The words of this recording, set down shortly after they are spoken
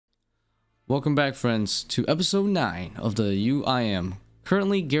Welcome back, friends, to episode 9 of the UIM.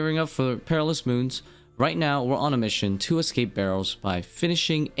 Currently gearing up for Perilous Moons. Right now, we're on a mission to escape Barrows by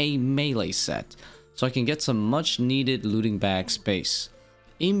finishing a melee set, so I can get some much needed looting bag space.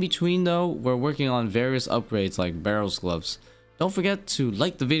 In between though, we're working on various upgrades like Barrows gloves. Don't forget to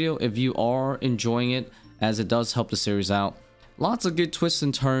like the video if you are enjoying it, as it does help the series out. Lots of good twists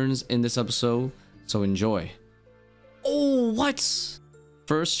and turns in this episode, so enjoy. Oh, what?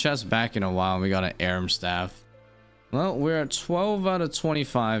 First chest back in a while, we got an Aram staff. Well, we're at 12 out of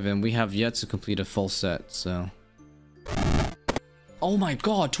 25 and we have yet to complete a full set, so... Oh my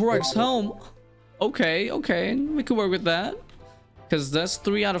god, Thorax helm! Okay, we could work with that. Because that's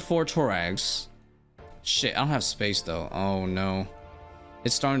 3 out of 4 Thorax. Shit, I don't have space though. Oh no.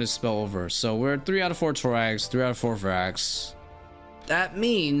 It's starting to spill over. So we're at 3 out of 4 Thorax, 3 out of 4 Vrax. That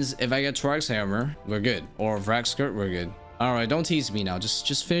means if I get Thorax hammer, we're good. Or Vrax skirt, we're good. Alright, don't tease me now.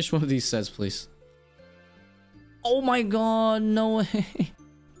 Just finish one of these sets, please. Oh my god, no way.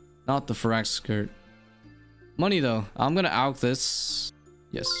 Not the Vrax skirt. Money though. I'm gonna out this.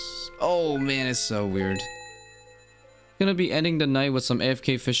 Yes. Oh man, it's so weird. Gonna be ending the night with some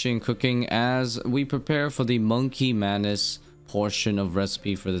AFK fishing and cooking as we prepare for the Monkey Madness portion of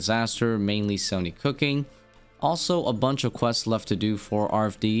Recipe for Disaster, mainly Sony cooking. Also a bunch of quests left to do for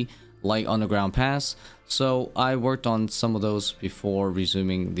RFD, like Underground Pass, so I worked on some of those before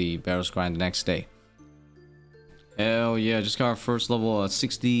resuming the Barrows grind the next day. Hell yeah, just got our first level at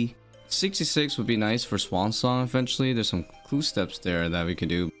 60. 66 would be nice for Swan Song eventually. There's some clue steps there that we could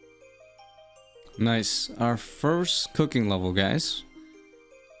do. Nice, our first cooking level, guys.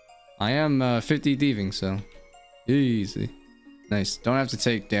 I am 50 thieving, so easy. Nice, don't have to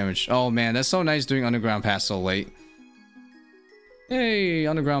take damage. Oh man, that's so nice doing Underground Pass so late. Hey,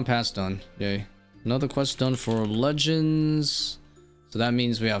 Underground Pass done. Yay. Another quest done for Legends. So that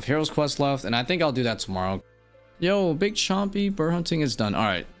means we have Heroes quest left, and I think I'll do that tomorrow. Yo, Big Chompy, bird hunting is done.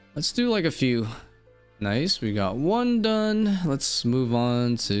 Alright, let's do like a few. Nice, we got one done. Let's move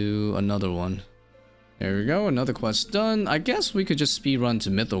on to another one. There we go, another quest done. I guess we could just speed run to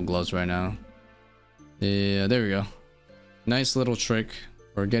Mythril Gloves right now. Yeah, there we go. Nice little trick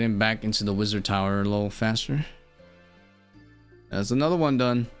for getting back into the Wizard Tower a little faster. There's another one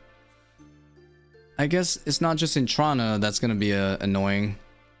done. I guess it's not just in Trana that's gonna be annoying,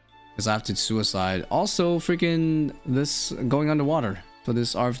 because I have to suicide. Also, freaking this going underwater for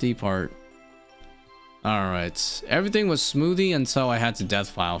this RFD part. Alright, everything was smoothie until I had to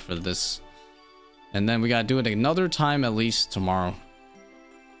death file for this. And then we gotta do it another time at least tomorrow.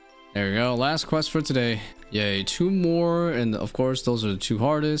 There we go, last quest for today. Yay, 2 more, and of course those are the 2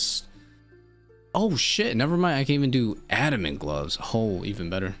 hardest. Oh shit, never mind, I can even do adamant gloves. Oh, even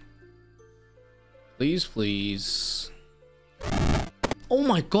better. Please, please. Oh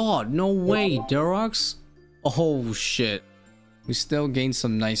my god, no way, Darox? Oh shit. We still gained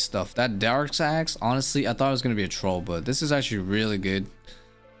some nice stuff. That Darox axe, honestly, I thought it was gonna be a troll, but this is actually really good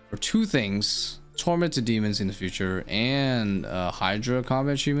for 2 things. Tormented demons in the future, and Hydra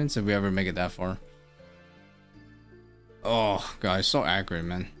combat achievements if we ever make it that far. Oh, guys, so accurate,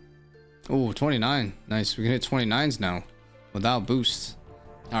 man. Oh, 29. Nice. We can hit 29s now without boost.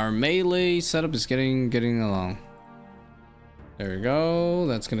 Our melee setup is getting along. There we go.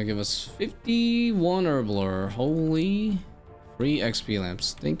 That's gonna give us 51 Herbler. Holy free XP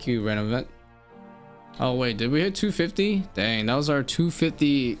lamps. Thank you, random event. Oh wait, did we hit 250? Dang, that was our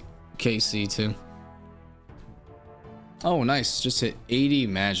 250 KC too. Oh nice, just hit 80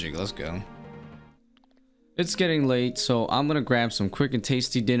 magic. Let's go. It's getting late, so I'm gonna grab some quick and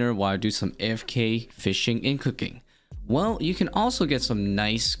tasty dinner while I do some AFK fishing and cooking. Well, you can also get some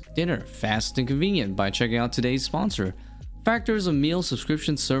nice dinner, fast and convenient, by checking out today's sponsor. Factor is a meal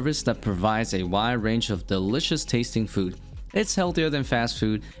subscription service that provides a wide range of delicious tasting food. It's healthier than fast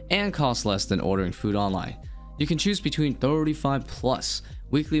food and costs less than ordering food online. You can choose between 35 plus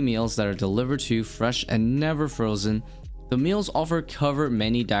weekly meals that are delivered to you fresh and never frozen. The meals offered cover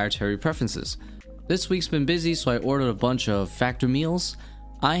many dietary preferences. This week's been busy, so I ordered a bunch of Factor meals.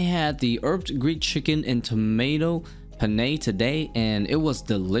 I had the herbed Greek chicken and tomato penne today, and it was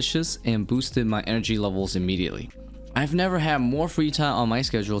delicious and boosted my energy levels immediately. I've never had more free time on my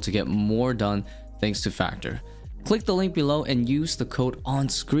schedule to get more done thanks to Factor. Click the link below and use the code on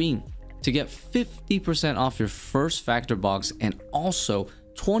screen to get 50% off your first Factor box and also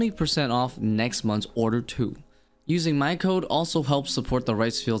 20% off next month's order too. Using my code also helps support the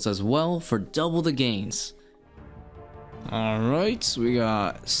Ricefields as well for double the gains. Alright, we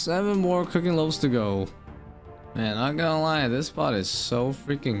got 7 more cooking levels to go. Man, not gonna lie, this spot is so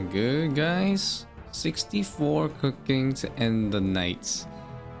freaking good, guys. 64 cooking to end the night.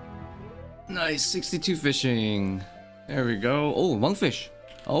 Nice, 62 fishing. There we go. Oh, monkfish.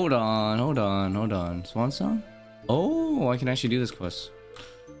 Hold on. Swan song? Oh, I can actually do this quest.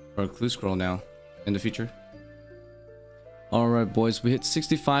 Or a clue scroll now. In the future. Alright, boys. We hit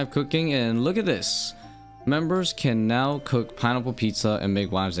 65 cooking, and look at this. Members can now cook pineapple pizza and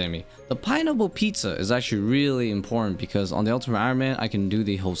make lasagna. The pineapple pizza is actually really important because on the Ultimate Iron Man, I can do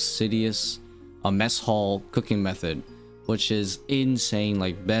the Hosidious mess hall cooking method, which is insane,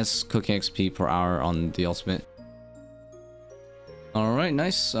 like best cooking XP per hour on the Ultimate. Alright,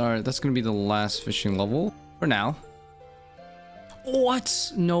 nice. Alright, that's gonna be the last fishing level for now.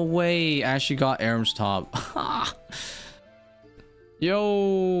 What? No way. I actually got Aram's top.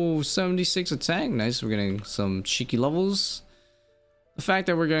 Yo, 76 attack. Nice. We're getting some cheeky levels. The fact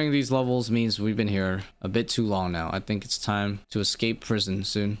that we're getting these levels means we've been here a bit too long now. I think it's time to escape prison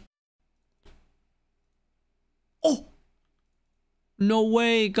soon. Oh! No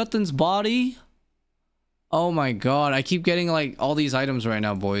way. Gutton's body? Oh my god. I keep getting like all these items right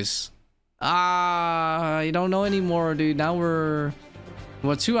now, boys. I don't know anymore, dude. Now we're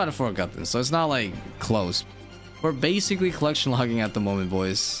 2 out of 4 Guttons, so it's not like close. We're basically collection logging at the moment,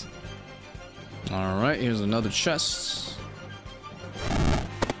 boys. Alright, here's another chest.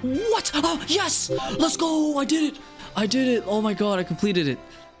 What? Oh, yes! Let's go! I did it! Oh my god, I completed it.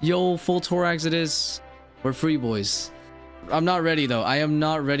 Yo, full Thorax it is. We're free, boys. I'm not ready, though. I am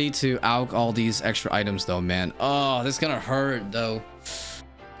not ready to alch all these extra items, though, man. Oh, this is gonna hurt, though.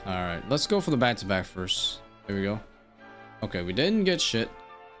 Alright, let's go for the back-to-back first. There we go. Okay, we didn't get shit.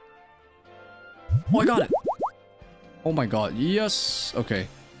 Oh, I got it! Oh my god, yes! Okay.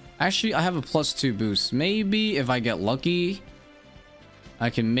 Actually, I have a +2 boost. Maybe if I get lucky,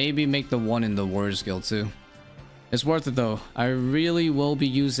 I can maybe make the one in the Warriors Guild too. It's worth it though. I really will be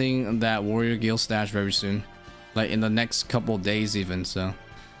using that Warrior Guild stash very soon. Like in the next couple days even, so.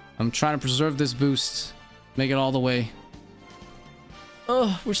 I'm trying to preserve this boost. Make it all the way.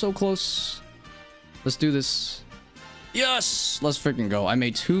 Oh, we're so close. Let's do this. Yes! Let's freaking go. I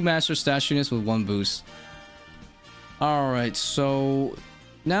made 2 master stash units with 1 boost. Alright, so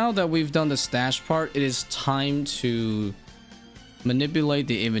now that we've done the stash part, it is time to manipulate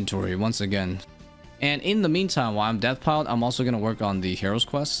the inventory once again. And in the meantime, while I'm death piled, I'm also going to work on the Heroes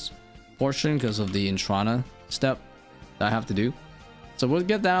Quest portion because of the Intrana step that I have to do. So we'll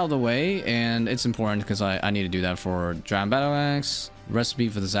get that out of the way, and it's important because I need to do that for Dragon Battle Axe, recipe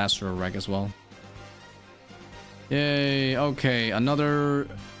for Disaster Wreck as well. Yay, okay, another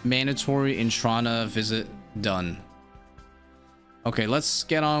mandatory Intrana visit done. Okay, let's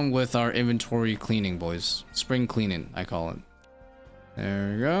get on with our inventory cleaning, boys. Spring cleaning, I call it.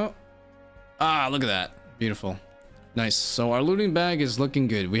 There we go. Ah, look at that. Beautiful. Nice. So our looting bag is looking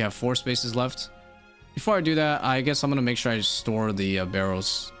good. We have 4 spaces left. Before I do that, I guess I'm going to make sure I store the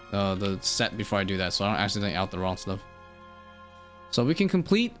Barrows, the set before I do that, so I don't accidentally out the wrong stuff. So we can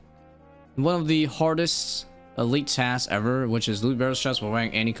complete one of the hardest elite tasks ever, which is loot Barrows chest while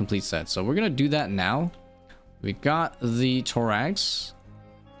wearing any complete set. So we're going to do that now. We got the Thorax,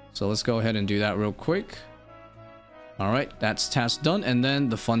 so let's go ahead and do that real quick. Alright, that's task done, and then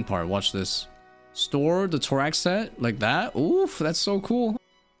the fun part, watch this. Store the Thorax set like that. Oof, that's so cool.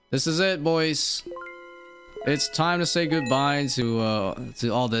 This is it, boys. It's time to say goodbye to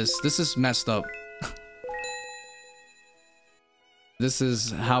all this. This is messed up. This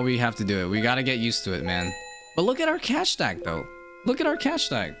is how we have to do it. We gotta get used to it, man. But look at our cash stack, though. Look at our cash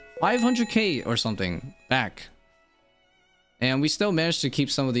stack. 500k or something back. And we still managed to keep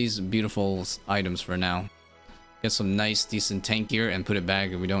some of these beautiful items for now. Get some nice, decent tank gear and put it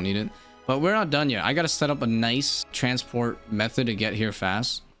back if we don't need it. But we're not done yet. I gotta set up a nice transport method to get here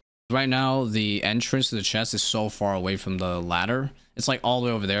fast. Right now, the entrance to the chest is so far away from the ladder. It's like all the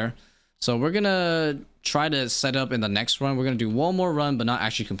way over there. So we're gonna try to set up in the next run. We're gonna do one more run, but not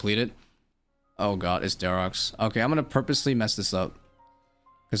actually complete it. Oh god, it's Darox. Okay, I'm gonna purposely mess this up.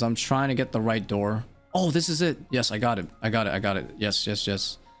 Because I'm trying to get the right door. Oh, this is it. Yes, I got it. I got it. Yes, yes,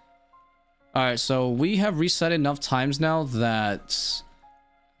 yes. Alright, so we have reset enough times now that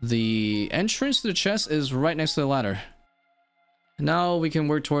the entrance to the chest is right next to the ladder. Now we can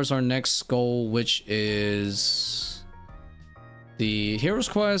work towards our next goal, which is the Heroes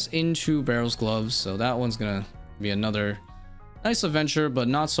Quest into Barrows Gloves. So that one's gonna be another nice adventure, but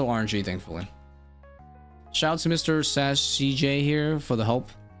not so RNG, thankfully. Shout out to Mr. Sash CJ here for the help.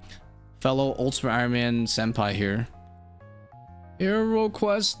 Fellow Ultimate Iron Man Senpai here. Hero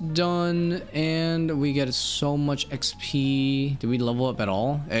quest done, and we get so much XP. Did we level up at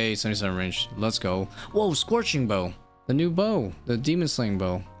all? Hey, 77 range. Let's go. Whoa, Scorching Bow. The new bow. The Demon Slaying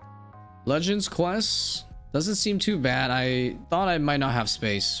Bow. Legends quest. Doesn't seem too bad. I thought I might not have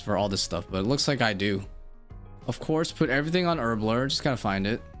space for all this stuff, but it looks like I do. Of course, put everything on Herbler. Just gotta find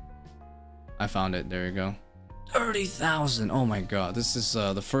it. I found it. There you go. 30,000. Oh my god. This is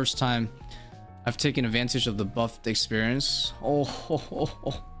the first time I've taken advantage of the buffed experience.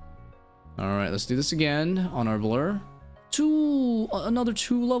 Oh. Alright, let's do this again on Herbler. Another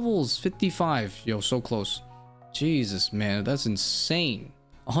 2 levels. 55. Yo, so close. Jesus, man. That's insane.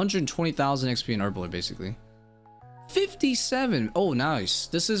 120,000 XP in Herbler, basically. 57. Oh, nice.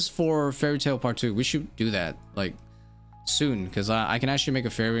 This is for Fairy Tale Part 2. We should do that, like, soon. Because I can actually make a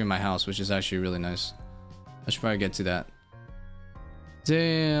fairy in my house, which is actually really nice. I should probably get to that.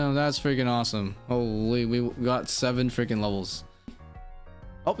 Damn, that's freaking awesome. Holy, we got 7 freaking levels.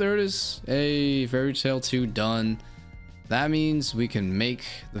 Oh, there it is. Hey, Fairy Tale 2 done. That means we can make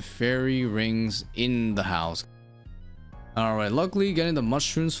the fairy rings in the house. Alright, luckily getting the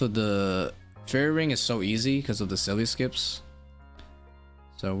mushrooms for the fairy ring is so easy because of the silly skips.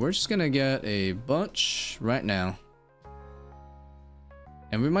 So we're just gonna get a bunch right now.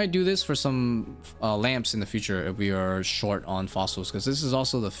 And we might do this for some lamps in the future if we are short on fossils, because this is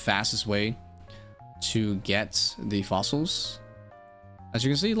also the fastest way to get the fossils. As you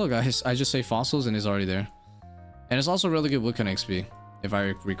can see, look, I just say fossils and it's already there. And it's also really good woodcutting XP, if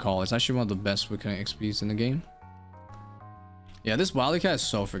I recall. It's actually one of the best woodcutting XPs in the game. Yeah, this Wily Cat is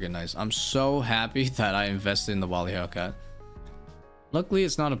so freaking nice. I'm so happy that I invested in the Wily Cat. Luckily,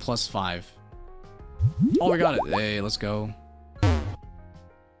 it's not a +5. Oh, we got it. Hey, let's go.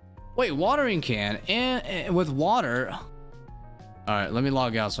 Wait, watering can and with water. All right, let me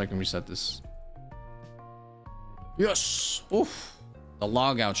log out so I can reset this. Yes. Oof. The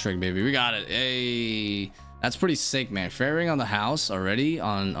log out trick, baby. We got it. Hey, that's pretty sick, man. Fairing on the house already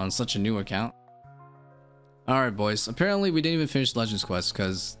on such a new account. All right, boys. Apparently, we didn't even finish Legends Quest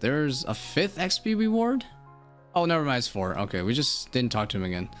because there's a 5th XP reward. Oh, never mind. It's 4. Okay, we just didn't talk to him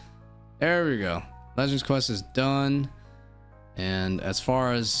again. There we go. Legends Quest is done. And as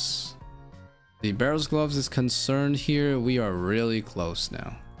far as the Barrows gloves is concerned here, we are really close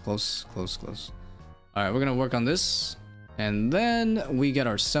now. Close. All right, we're going to work on this. And then we get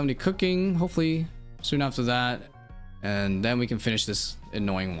our 70 cooking, hopefully soon after that. And then we can finish this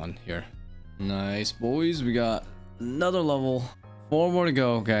annoying one here. Nice, boys. We got another level. 4 more to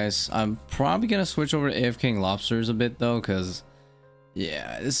go, guys. I'm probably going to switch over to AFKing lobsters a bit, though, because,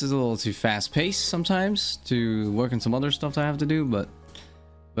 yeah, this is a little too fast-paced sometimes to work on some other stuff that I have to do, but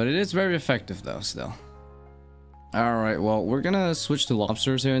it is very effective, though, still. Alright, well, we're going to switch to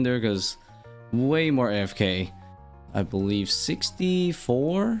lobsters here and there, because way more AFK. I believe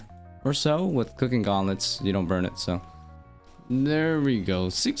 64 or so with cooking gauntlets. You don't burn it, so. There we go.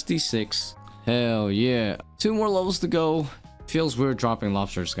 66. Hell yeah. 2 more levels to go. Feels weird dropping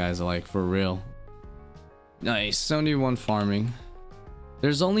lobsters, guys, like, for real. Nice. 71 farming.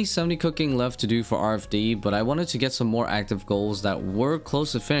 There's only 70 cooking left to do for RFD, but I wanted to get some more active goals that were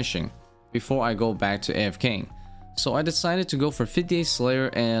close to finishing before I go back to AFKing. So I decided to go for 58 Slayer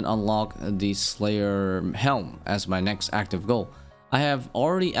and unlock the Slayer Helm as my next active goal. I have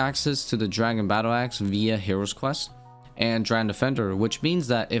already access to the Dragon Battle Axe via Heroes Quest and Dragon Defender, which means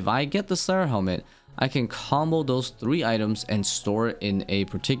that if I get the Slayer Helmet, I can combo those 3 items and store it in a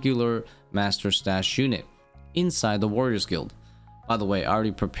particular Master Stash unit inside the Warriors Guild. By the way, I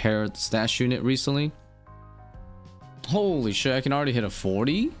already prepared the stash unit recently. Holy shit, I can already hit a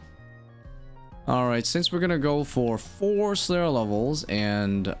 40? Alright, since we're gonna go for 4 Slayer levels,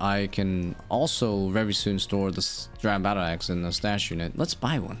 and I can also very soon store the Dragon Battle Axe in the stash unit, let's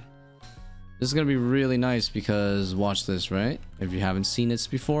buy one. This is gonna be really nice because, watch this, right? If you haven't seen this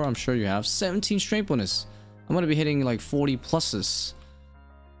before, I'm sure you have. 17 strength bonus. I'm gonna be hitting like 40 pluses.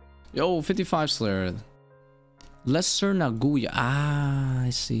 Yo, 55 Slayer. Lesser Naguya. Ah, I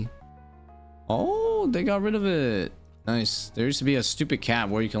see. Oh, they got rid of it. Nice. There used to be a stupid cap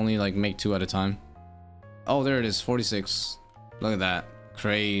where you can only like make 2 at a time. Oh, there it is. 46. Look at that.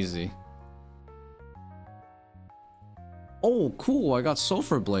 Crazy. Oh, cool. I got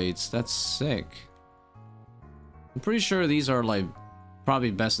sulfur blades. That's sick. I'm pretty sure these are like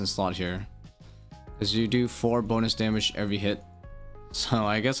probably best in slot here, because you do 4 bonus damage every hit. So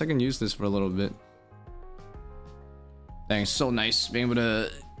I guess I can use this for a little bit. Dang, so nice being able to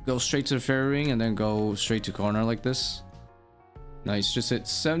go straight to the fairy ring and then go straight to corner like this. Nice, just hit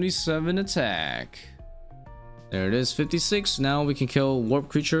 77 attack. There it is, 56. Now we can kill warp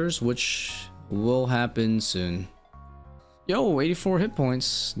creatures, which will happen soon. Yo, 84 hit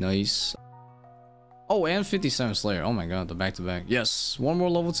points. Nice. Oh, and 57 Slayer. Oh my god, the back-to-back. Yes, 1 more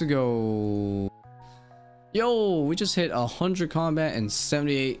level to go. Yo, we just hit 100 combat and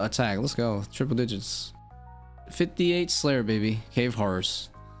 78 attack. Let's go. Triple digits. 58 Slayer, baby. Cave Horrors.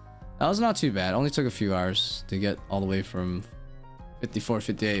 That was not too bad. Only took a few hours to get all the way from 54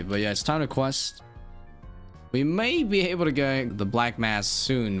 58. But yeah, it's time to quest. We may be able to get the Black Mass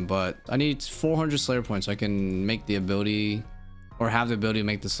soon, but I need 400 Slayer points so I can make the ability, or have the ability to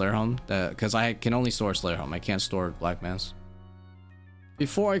make the Slayer Helm. Because I can only store Slayer Helm. I can't store Black Mass.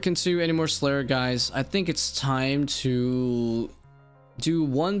 Before I continue any more Slayer, guys, I think it's time to do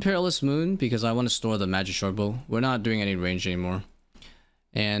one Perilous Moon because I want to store the Magic Shortbow. We're not doing any range anymore.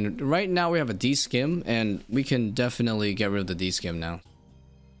 And right now we have a D-Skim, and we can definitely get rid of the D-Skim now.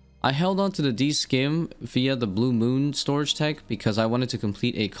 I held on to the D-Skim via the Blue Moon storage tech because I wanted to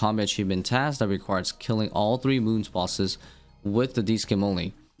complete a combat achievement task that requires killing all 3 Moons bosses with the D-Skim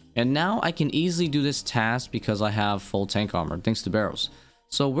only. And now I can easily do this task because I have full tank armor thanks to Barrows.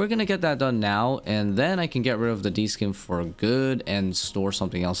 So we're gonna get that done now, and then I can get rid of the D-Skim for good and store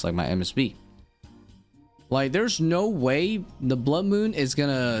something else like my MSB. Like, there's no way the Blood Moon is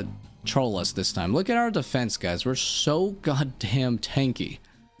gonna troll us this time. Look at our defense, guys. We're so goddamn tanky.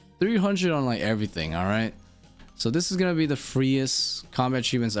 300 on like everything, alright? So this is gonna be the freest combat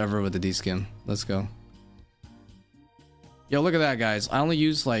achievements ever with the D-Skim. Let's go. Yo, look at that, guys. I only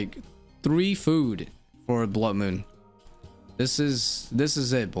used like 3 food for Blood Moon. This is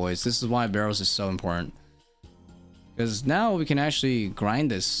it, boys. This is why Barrows is so important. Because now we can actually grind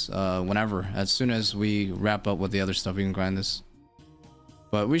this whenever. As soon as we wrap up with the other stuff, we can grind this.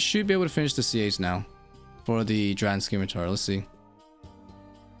 But we should be able to finish the CAs now for the Dragon Scimitar. Let's see.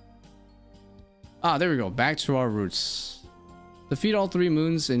 Ah, there we go. Back to our roots. Defeat all 3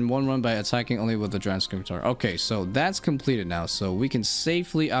 moons in one run by attacking only with the Dragon Scimitar. Okay, so that's completed now. So we can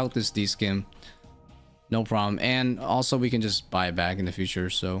safely out this D-Skim. No problem. And also we can just buy it back in the future,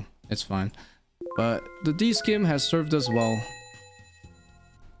 so it's fine. But the D-Skim has served us well.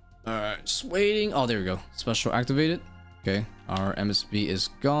 Alright, just waiting. Oh, there we go. Special activated. Okay, our MSB is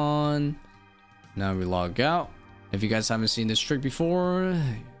gone. Now we log out. If you guys haven't seen this trick before,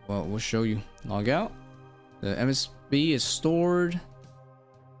 well, we'll show you. Log out. The MSB is stored.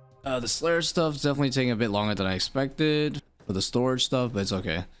 The Slayer stuff is definitely taking a bit longer than I expected for the storage stuff, but it's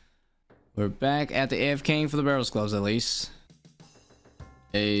okay. We're back at the AFKing for the Barrows gloves at least.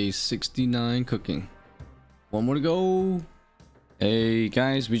 A 69 cooking. One more to go. Hey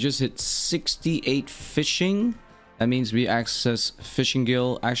guys, we just hit 68 fishing. That means we access fishing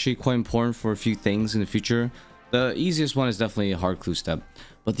guild. Actually quite important for a few things in the future. The easiest one is definitely a hard clue step.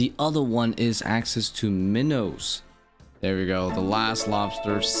 But the other one is access to minnows. There we go. The last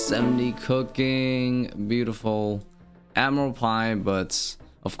lobster. 70 cooking. Beautiful. Admiral pie, but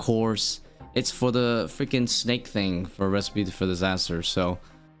of course it's for the freaking snake thing for recipe for disaster. So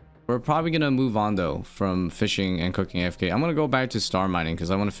we're probably gonna move on though from fishing and cooking AFK. I'm gonna go back to star mining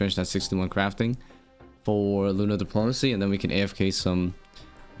because I want to finish that 61 crafting for lunar diplomacy, and then we can AFK some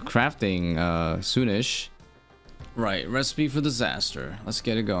crafting soonish. Right, recipe for disaster. Let's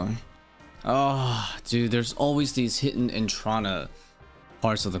get it going. Oh, dude, there's always these hidden Intrana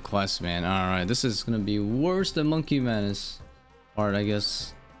parts of the quest, man. Alright, this is gonna be worse than Monkey Madness part, I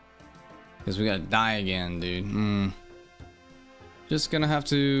guess. Because we gotta die again, dude. Just gonna have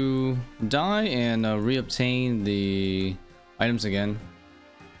to die and reobtain the items again.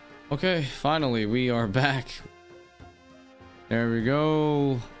 Okay, finally, we are back. There we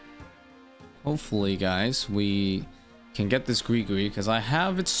go. Hopefully, guys, we can get this Gree because I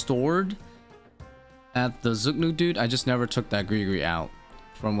have it stored at the Zuknu dude. I just never took that Gree out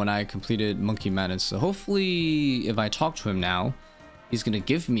from when I completed Monkey Madness. So hopefully, if I talk to him now, he's gonna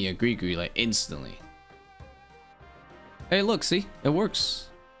give me a Gree like instantly. Hey, look, see? It works.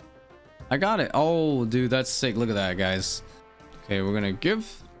 I got it. Oh, dude, that's sick. Look at that, guys. Okay, we're gonna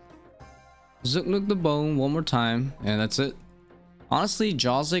give Zuknuk the bone one more time, and that's it. Honestly,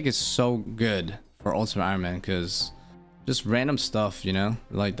 Jawzik is so good for Ultimate Iron Man because just random stuff, you know,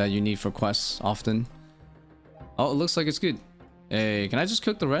 like that you need for quests often. Oh, it looks like it's good. Hey, can I just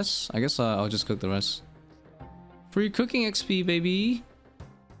cook the rest? I guess I'll just cook the rest. Free cooking XP, baby.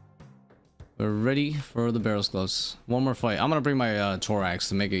 We're ready for the Barrows gloves. One more fight. I'm gonna bring my Thorax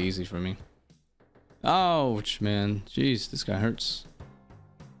to make it easy for me. Ouch, man. Jeez, this guy hurts.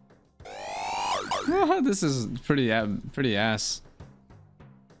 This is pretty ass.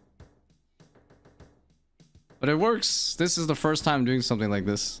 But it works. This is the first time doing something like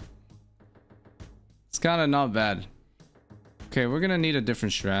this. It's kind of not bad. Okay, we're gonna need a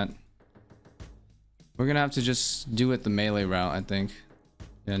different strat. We're gonna have to just do it the melee route, I think.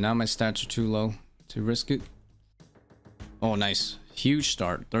 Yeah, now my stats are too low to risk it. Oh, nice. Huge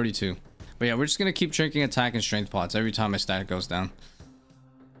start. 32. But yeah, we're just gonna keep drinking attack and strength pots every time my stat goes down.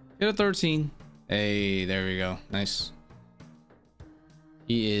 Hit a 13. Hey, there we go. Nice.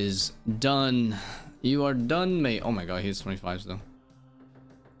 He is done. You are done, mate. Oh my god, he has 25s though.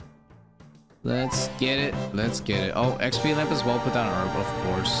 Let's get it. Let's get it. Oh, XP lamp as well. Put down an herb, of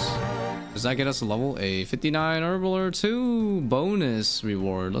course. Does that get us a level? A 59 herbal or 2 bonus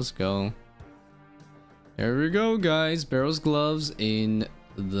reward. Let's go. There we go, guys. Barrows gloves in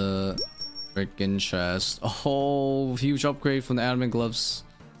the freaking chest. Oh, huge upgrade from the adamant gloves.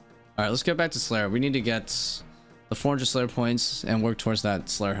 All right, let's get back to Slayer. We need to get the 400 Slayer points and work towards that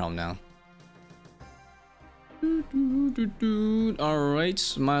Slayer helm now. All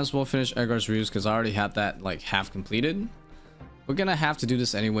right, might as well finish Edgar's ruse because I already had that like half completed. We're gonna have to do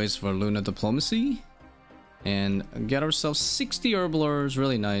this anyways for Luna Diplomacy and get ourselves 60 herblers.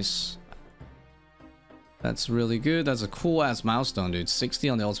 Really nice. That's really good. That's a cool ass milestone, dude. 60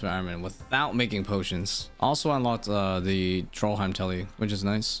 on the ultimate Iron Man without making potions. Also unlocked the Trollheim Telly, which is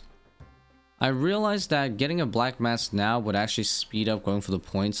nice. I realized that getting a black mask now would actually speed up going for the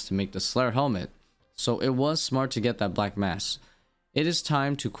points to make the Slayer helmet. So it was smart to get that black mask. It is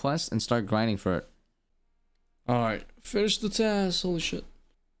time to quest and start grinding for it. Alright, finish the task. Holy shit.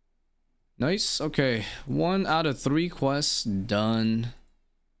 Nice. Okay, 1 out of 3 quests done.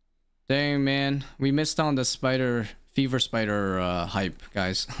 Dang, man. We missed on the fever spider hype,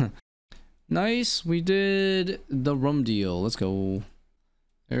 guys. Nice. We did the rum deal. Let's go.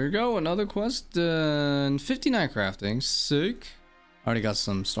 There we go. Another quest done. 59 crafting. Sick. Already got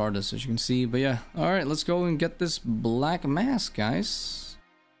some stardust, as you can see. But yeah. Alright, let's go and get this black mask, guys.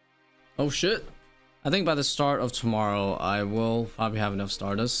 Oh, shit. I think by the start of tomorrow, I will probably have enough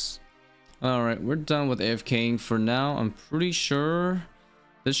stardust. Alright, we're done with AFKing for now. I'm pretty sure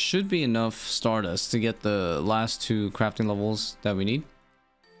this should be enough stardust to get the last 2 crafting levels that we need.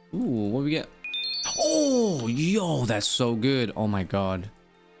 Ooh, what do we get? Oh, yo, that's so good. Oh my god.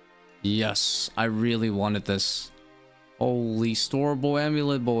 Yes, I really wanted this. Holy storable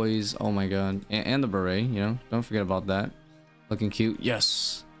amulet, boys. Oh my god. And the beret, you know, don't forget about that. Looking cute.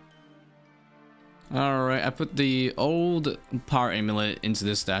 Yes. Alright, I put the old power amulet into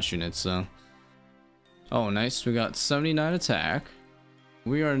this stash unit, so. Oh, nice. We got 79 attack.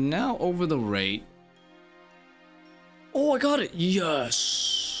 We are now over the rate. Oh, I got it.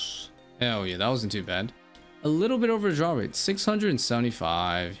 Yes. Hell yeah, that wasn't too bad. A little bit over the draw rate.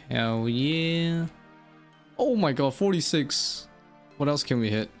 675. Hell yeah. Oh my god, 46. What else can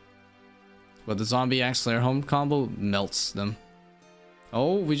we hit? But the zombie axe slayer home combo melts them.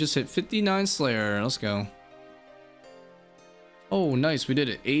 Oh, we just hit 59 slayer. Let's go. Oh, nice. We did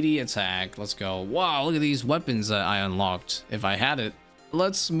it. 80 attack. Let's go. Wow, look at these weapons that I unlocked. If I had it.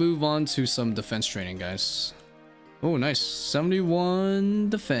 Let's move on to some defense training, guys. Oh, nice. 71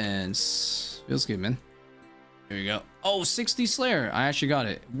 defense. Feels good, man. Here we go. Oh, 60 slayer. I actually got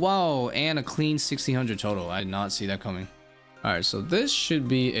it. Wow, and a clean 1600 total. I did not see that coming. All right, so this should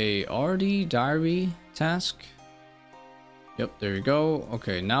be a RD diary task. Yep, there you go.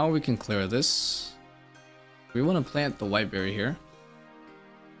 Okay, now we can clear this. We want to plant the whiteberry here.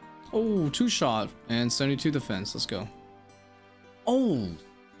 Oh, 2 shot and 72 defense. Let's go. Oh,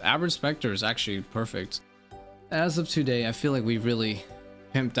 the average specter is actually perfect. As of today, I feel like we really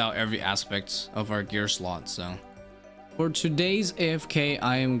pimped out every aspect of our gear slot. So for today's AFK,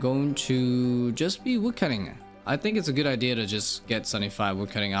 I am going to just be woodcutting. I think it's a good idea to just get 75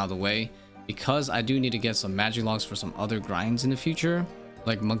 woodcutting out of the way, because I do need to get some magic logs for some other grinds in the future,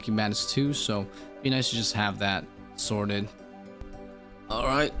 like Monkey Madness 2, so it'd be nice to just have that sorted.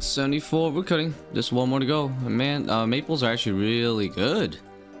 Alright, 74 woodcutting. Just 1 more to go. Man, maples are actually really good.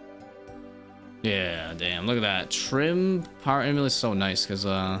 Yeah, damn, look at that. Trim power amulet is so nice, because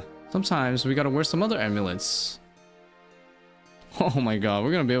sometimes we gotta wear some other amulets. Oh my god,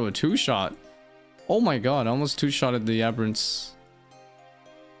 we're gonna be able to 2-shot. Oh my god, I almost 2-shotted the aberrants.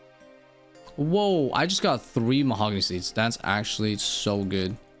 Whoa, I just got 3 mahogany seeds. That's actually so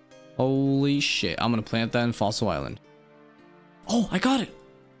good. Holy shit. I'm gonna plant that in Fossil Island. Oh, I got it.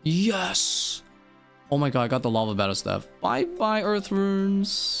 Yes. Oh my god, I got the lava battle stuff. Bye bye, earth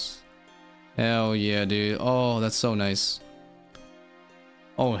runes. Hell yeah, dude. Oh, that's so nice.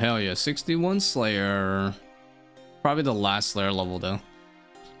 Oh, hell yeah. 61 slayer. Probably the last slayer level, though.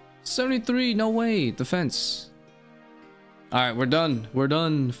 73. No way. Defense. Alright, we're done. We're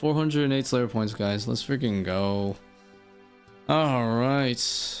done. 408 slayer points, guys. Let's freaking go.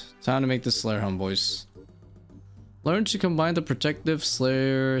 Alright. Time to make this slayer helm, boys. Learn to combine the protective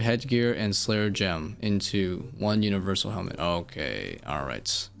slayer headgear and slayer gem into one universal helmet. Okay.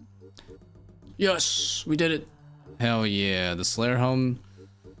 Alright. Yes! We did it. Hell yeah. The slayer helm.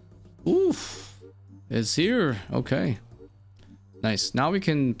 Oof. It's here. Okay. Nice. Now we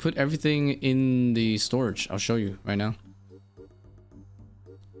can put everything in the storage. I'll show you right now.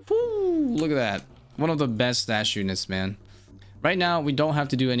 Woo, look at that. One of the best stash units, man. Right now, we don't have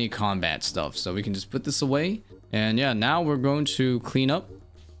to do any combat stuff, so we can just put this away. And yeah, now we're going to clean up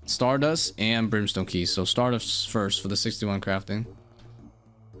Stardust and Brimstone Keys. So Stardust first for the 61 crafting.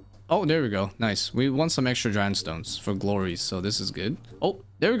 Oh, there we go. Nice. We want some extra giant stones for glories, so this is good. Oh,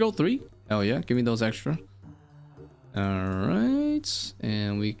 there we go. 3. Hell yeah. Give me those extra. All right.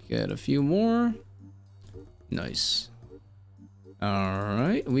 And we get a few more. Nice. All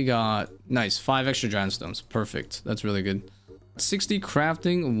right. We got, nice, 5 extra giant stones. Perfect. That's really good. 60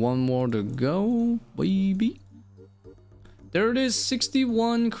 crafting. 1 more to go, baby. There it is.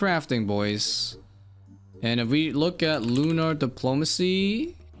 61 crafting, boys. And if we look at Lunar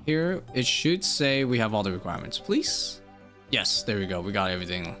Diplomacy here, it should say we have all the requirements. Please. Yes, there we go. We got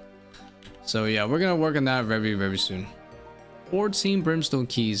everything. So yeah, we're gonna work on that very, very soon. 14 Brimstone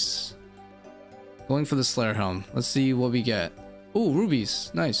Keys. Going for the Slayer Helm. Let's see what we get. Ooh,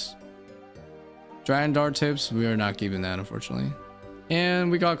 rubies. Nice. Dragon Dart Tips. We are not keeping that, unfortunately. And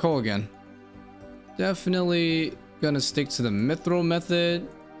we got coal again. Definitely gonna stick to the Mithril method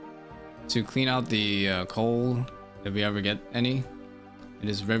to clean out the coal if we ever get any. It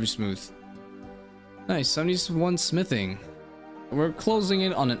is very smooth. Nice. 71 smithing. We're closing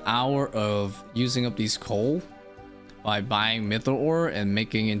in on an hour of using up these coal by buying mithril ore and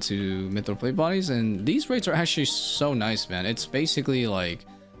making into mithril plate bodies, and these rates are actually so nice, man. It's basically like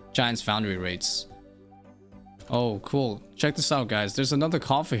Giant's Foundry rates. Oh, cool. Check this out, guys. There's another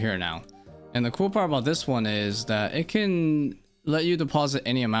coffer here now, and the cool part about this one is that it can let you deposit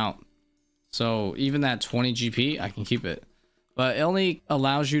any amount. So even that 20 GP, I can keep it, but it only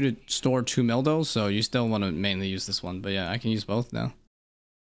allows you to store 2 mil though, so you still want to mainly use this one. But yeah, I can use both now.